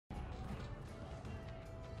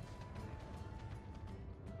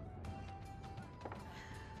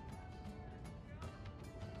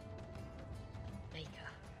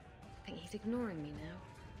just ignoring me now.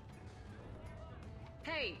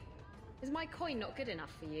 Hey! Is my coin not good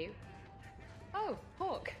enough for you? Oh,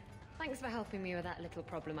 Hawke. Thanks for helping me with that little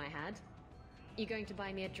problem I had. You going to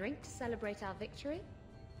buy me a drink to celebrate our victory?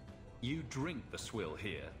 You drink the swill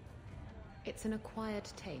here. It's an acquired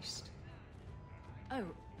taste. Oh,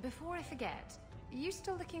 before I forget, are you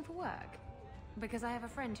still looking for work? Because I have a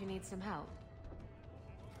friend who needs some help.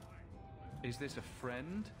 Is this a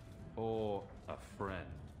friend or a friend?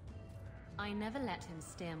 I never let him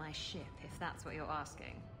steer my ship, if that's what you're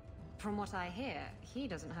asking. From what I hear, he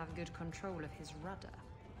doesn't have good control of his rudder.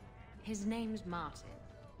 His name's Martin.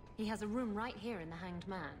 He has a room right here in the Hanged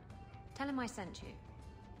Man. Tell him I sent you.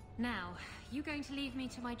 Now, you going to leave me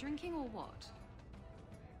to my drinking or what?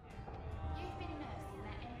 You've been nursing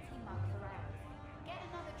that empty mug for hours. Get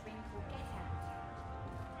another drink or get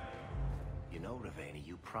out. You know, Ravena,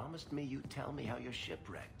 you promised me you'd tell me how you're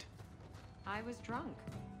shipwrecked. I was drunk.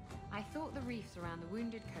 I thought the reefs around the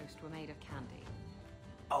Wounded Coast were made of candy.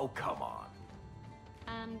 Oh, come on.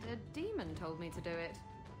 And a demon told me to do it.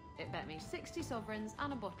 It bet me 60 sovereigns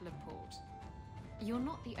and a bottle of port. You're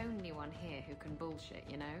not the only one here who can bullshit,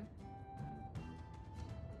 you know?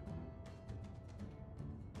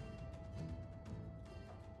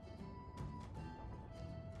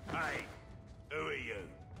 Hey, who are you?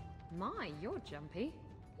 My, you're jumpy.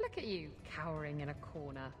 Look at you, cowering in a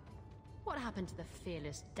corner. What happened to the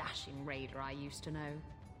fearless, dashing raider I used to know?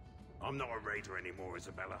 I'm not a raider anymore,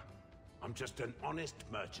 Isabella. I'm just an honest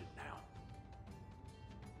merchant now.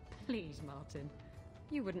 Please, Martin.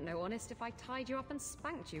 You wouldn't know honest if I tied you up and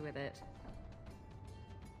spanked you with it.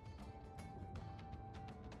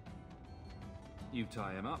 You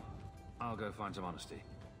tie him up. I'll go find some honesty.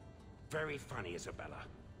 Very funny, Isabella.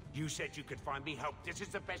 You said you could find me help. This is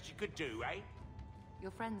the best you could do, eh?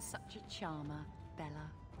 Your friend's such a charmer,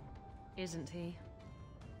 Bella. Isn't he?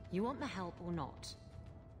 You want the help or not?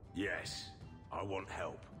 Yes, I want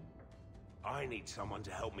help. I need someone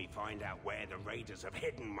to help me find out where the raiders have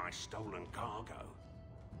hidden my stolen cargo.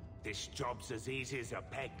 This job's as easy as a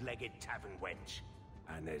peg-legged tavern wench,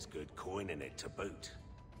 and there's good coin in it to boot.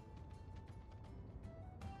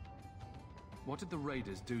 What did the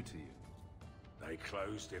raiders do to you? They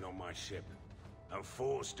closed in on my ship and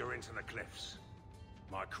forced her into the cliffs.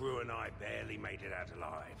 My crew and I barely made it out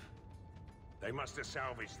alive. They must have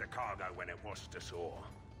salvaged the cargo when it washed ashore.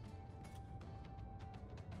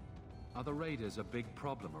 Are the raiders a big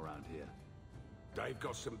problem around here? They've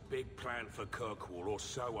got some big plan for Kirkwall, or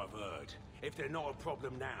so I've heard. If they're not a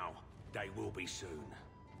problem now, they will be soon.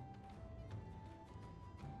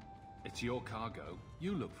 It's your cargo.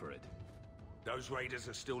 You look for it. Those raiders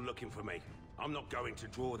are still looking for me. I'm not going to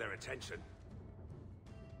draw their attention.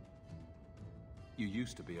 You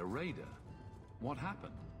used to be a raider. What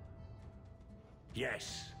happened?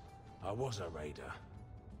 Yes, I was a raider.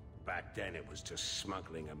 Back then it was just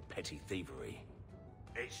smuggling and petty thievery.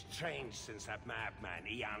 It's changed since that madman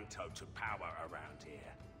Ianto took power around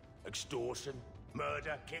here. Extortion,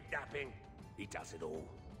 murder, kidnapping. He does it all.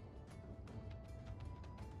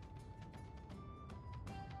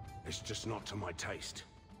 It's just not to my taste.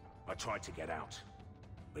 I tried to get out,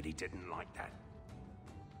 but he didn't like that.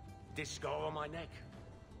 This scar on my neck,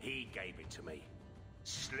 he gave it to me.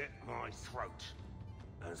 Slit my throat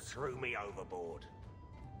and threw me overboard.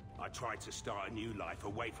 I tried to start a new life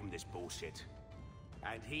away from this bullshit.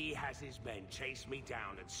 And he has his men chase me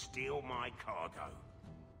down and steal my cargo.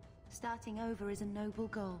 Starting over is a noble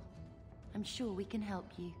goal. I'm sure we can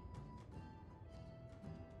help you.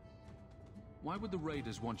 Why would the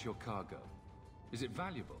raiders want your cargo? Is it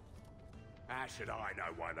valuable? How should I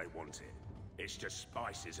know why they want it? It's just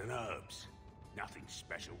spices and herbs. Nothing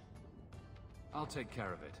special. I'll take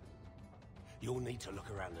care of it. You'll need to look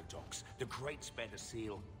around the docks. The crates bear the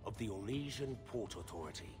seal of the Orlesian Port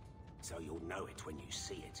Authority, so you'll know it when you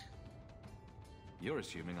see it. You're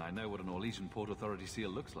assuming I know what an Orlesian Port Authority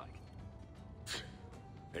seal looks like.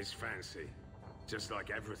 It's fancy. Just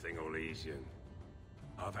like everything Orlesian.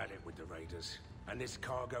 I've had it with the raiders, and this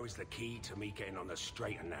cargo is the key to me getting on the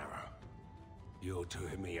straight and narrow. You're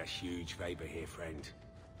doing me a huge favor here, friend.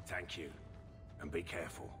 Thank you, and be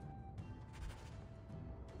careful.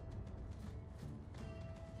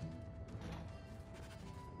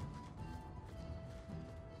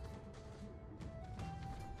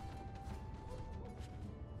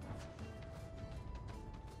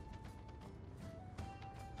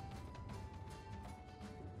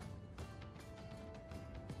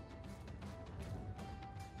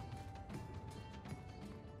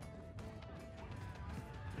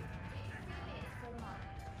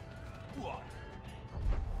 What?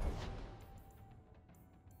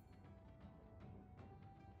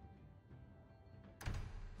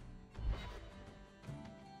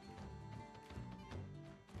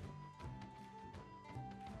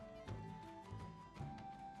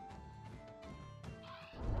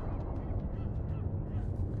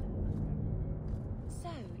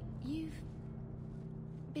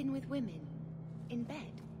 men with women. In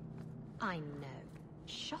bed. I know.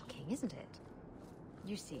 Shocking, isn't it?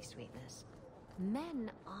 You see, Sweetness,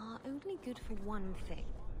 men are only good for one thing.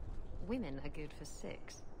 Women are good for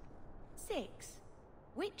 6. 6?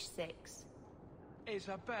 Which 6?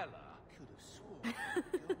 Isabella? Could have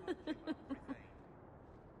sworn.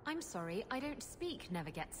 I'm sorry, I don't speak never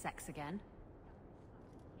get sex again.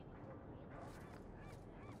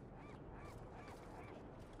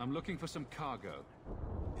 I'm looking for some cargo.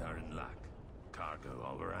 You're in luck. Cargo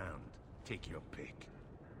all around. Take your pick.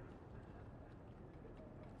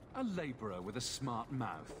 A laborer with a smart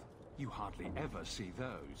mouth. You hardly ever see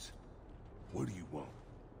those. What do you want?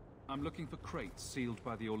 I'm looking for crates sealed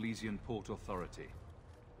by the Orlesian Port Authority.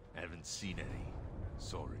 Haven't seen any.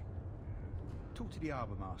 Sorry. Talk to the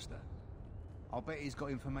harbour master. I'll bet he's got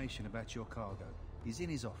information about your cargo. He's in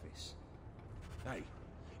his office. Hey,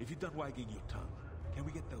 if you're done wagging your tongue, can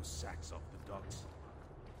we get those sacks off the docks?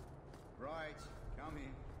 Right, come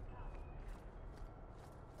in.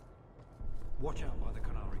 Watch out by the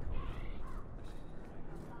Canary Corps.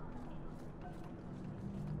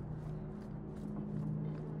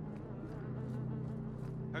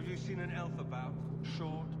 Have you seen an elf about?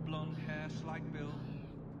 Short, blonde hair, slight build?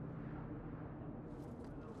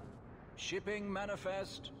 Shipping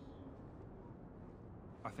manifest?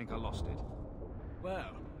 I think I lost it.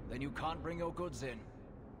 Well, then you can't bring your goods in.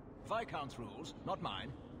 Viscount's rules, not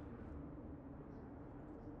mine.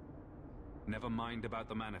 Never mind about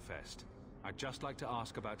the manifest. I'd just like to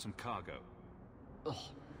ask about some cargo. Ugh.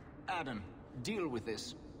 Adam, deal with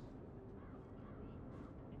this.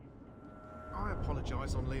 I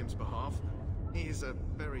apologize on Liam's behalf. He is a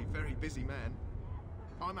very, very busy man.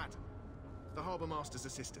 I'm Adam, the Harbour Master's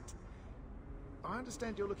assistant. I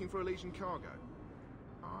understand you're looking for Elysian cargo.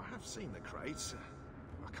 I have seen the crates.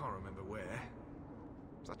 I can't remember where.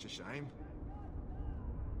 Such a shame.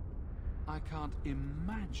 I can't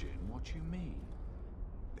imagine what you mean.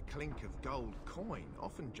 The clink of gold coin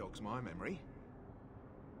often jogs my memory.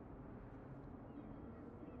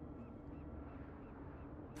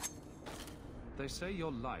 They say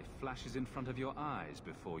your life flashes in front of your eyes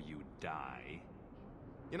before you die.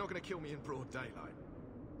 You're not going to kill me in broad daylight.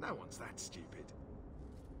 No one's that stupid.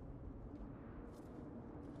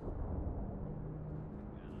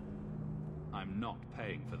 I'm not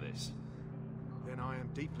paying for this. Then I am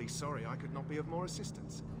deeply sorry I could not be of more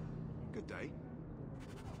assistance. Good day.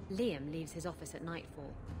 Liam leaves his office at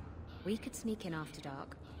nightfall. We could sneak in after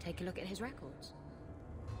dark, take a look at his records.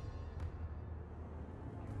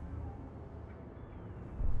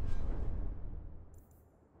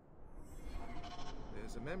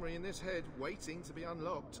 There's a memory in this head waiting to be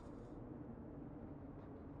unlocked.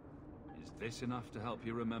 Is this enough to help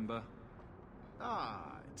you remember?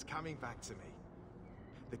 Ah, it's coming back to me.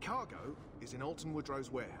 The cargo is in Alton Woodrow's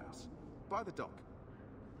warehouse, by the dock.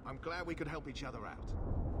 I'm glad we could help each other out.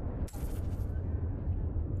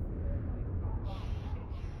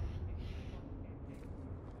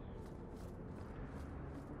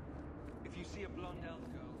 If you see a blonde elf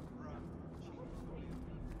girl, run.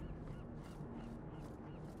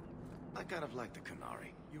 I kind of like the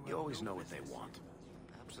Canary. You always know what they want.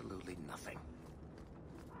 Absolutely nothing.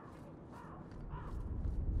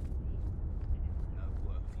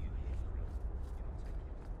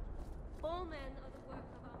 All men are the work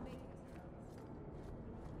of our maidens.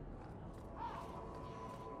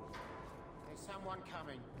 There's someone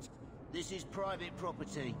coming. This is private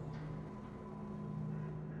property.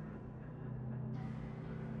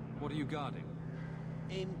 What are you guarding?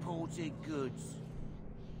 Imported goods.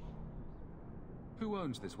 Who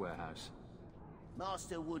owns this warehouse?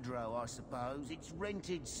 Master Woodrow, I suppose. It's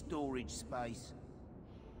rented storage space.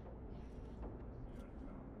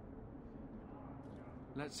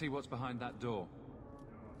 Let's see what's behind that door.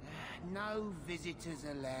 No visitors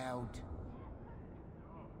allowed.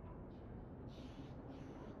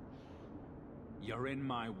 You're in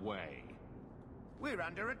my way. We're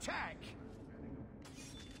under attack.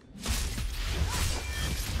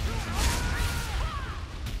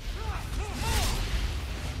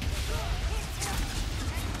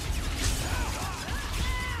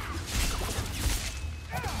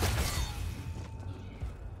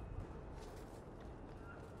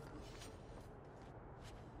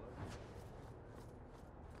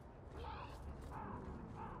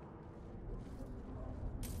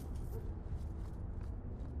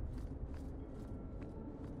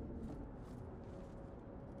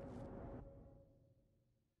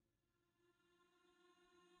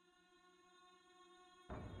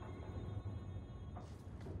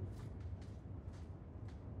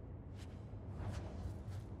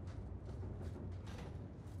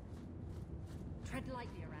 Tread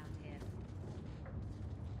lightly around.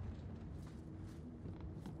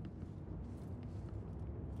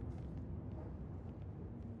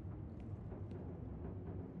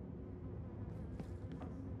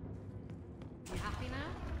 happy now?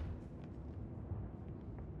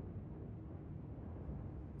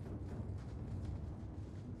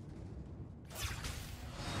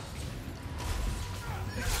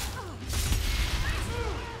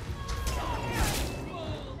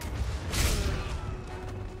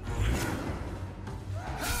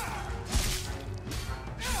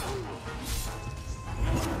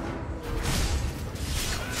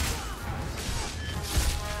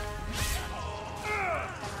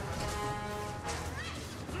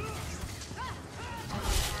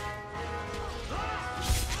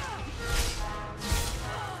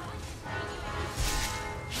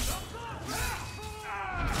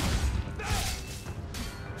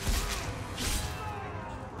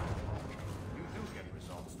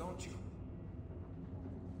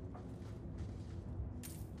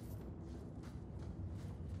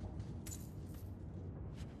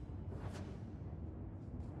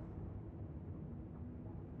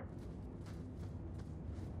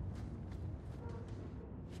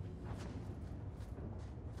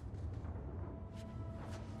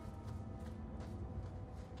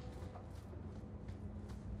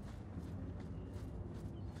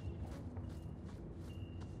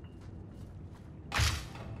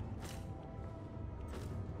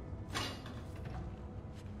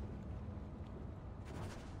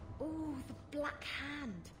 Oh, the Black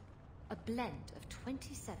Hand. A blend of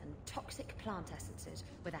 27 toxic plant essences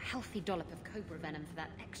with a healthy dollop of cobra venom for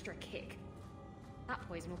that extra kick. That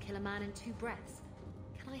poison will kill a man in 2 breaths.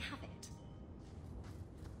 Can I have it?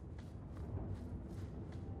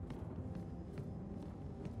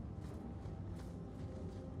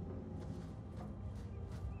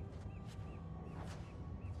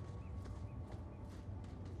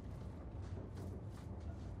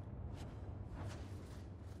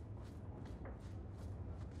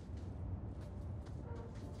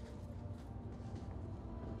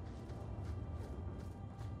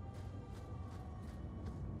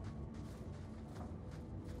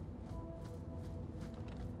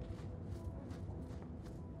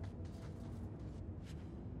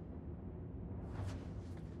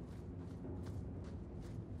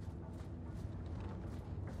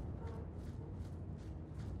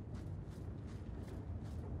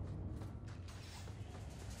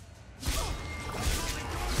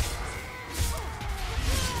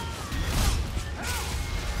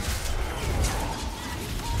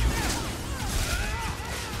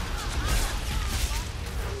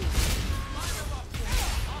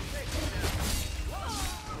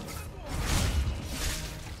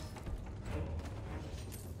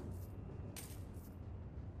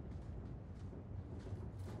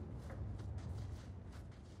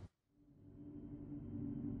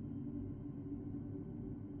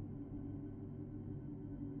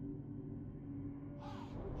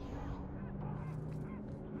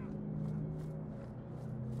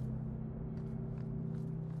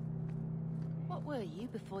 What were you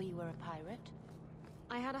before you were a pirate?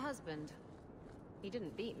 I had a husband. He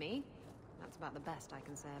didn't beat me. That's about the best I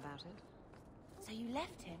can say about it. So you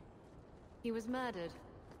left him? He was murdered.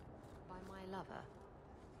 By my lover.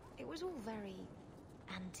 It was all very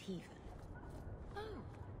Antivan. Oh.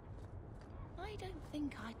 I don't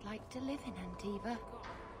think I'd like to live in Antiva.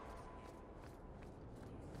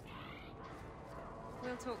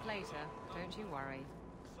 We'll talk later, don't you worry.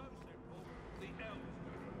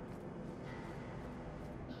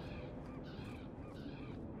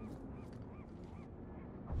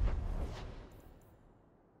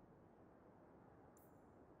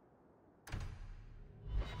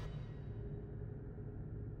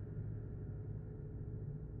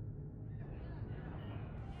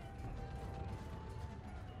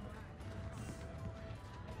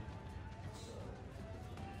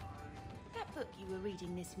 That book you were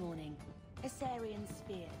reading this morning, Assyrian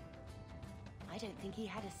Spear. I don't think he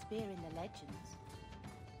had a spear in the legends.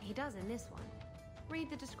 He does in this one. Read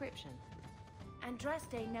the description.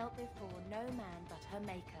 Andraste knelt before no man but her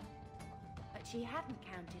maker. But she hadn't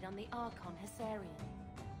counted on the Archon Hessarian.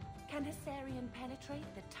 Can Hessarian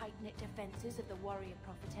penetrate the tight-knit defenses of the warrior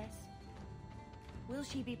prophetess? Will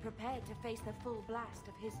she be prepared to face the full blast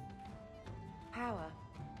of his power?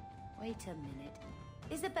 Wait a minute.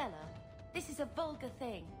 Isabella, this is a vulgar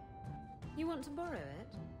thing. You want to borrow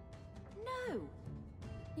it? No!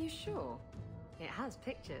 You sure? It has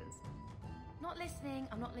pictures. Not listening,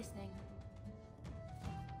 I'm not listening.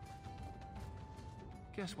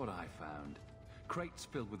 Guess what I found? Crates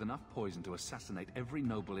filled with enough poison to assassinate every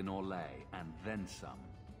noble in Orlais, and then some.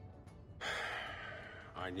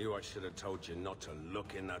 I knew I should have told you not to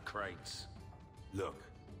look in the crates. Look,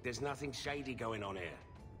 there's nothing shady going on here.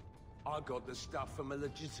 I got the stuff from a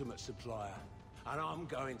legitimate supplier. and I'm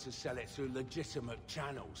going to sell it through legitimate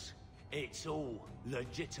channels. It's all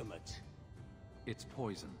legitimate. It's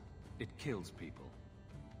poison. It kills people.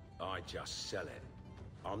 I just sell it.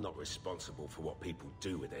 I'm not responsible for what people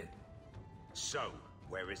do with it. So,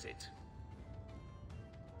 where is it?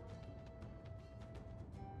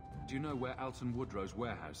 Do you know where Alton Woodrow's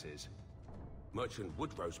warehouse is? Merchant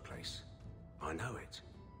Woodrow's place. I know it.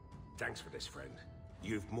 Thanks for this, friend.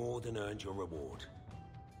 You've more than earned your reward.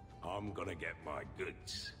 I'm gonna get my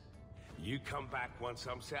goods. You come back once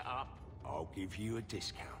I'm set up, I'll give you a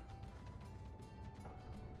discount.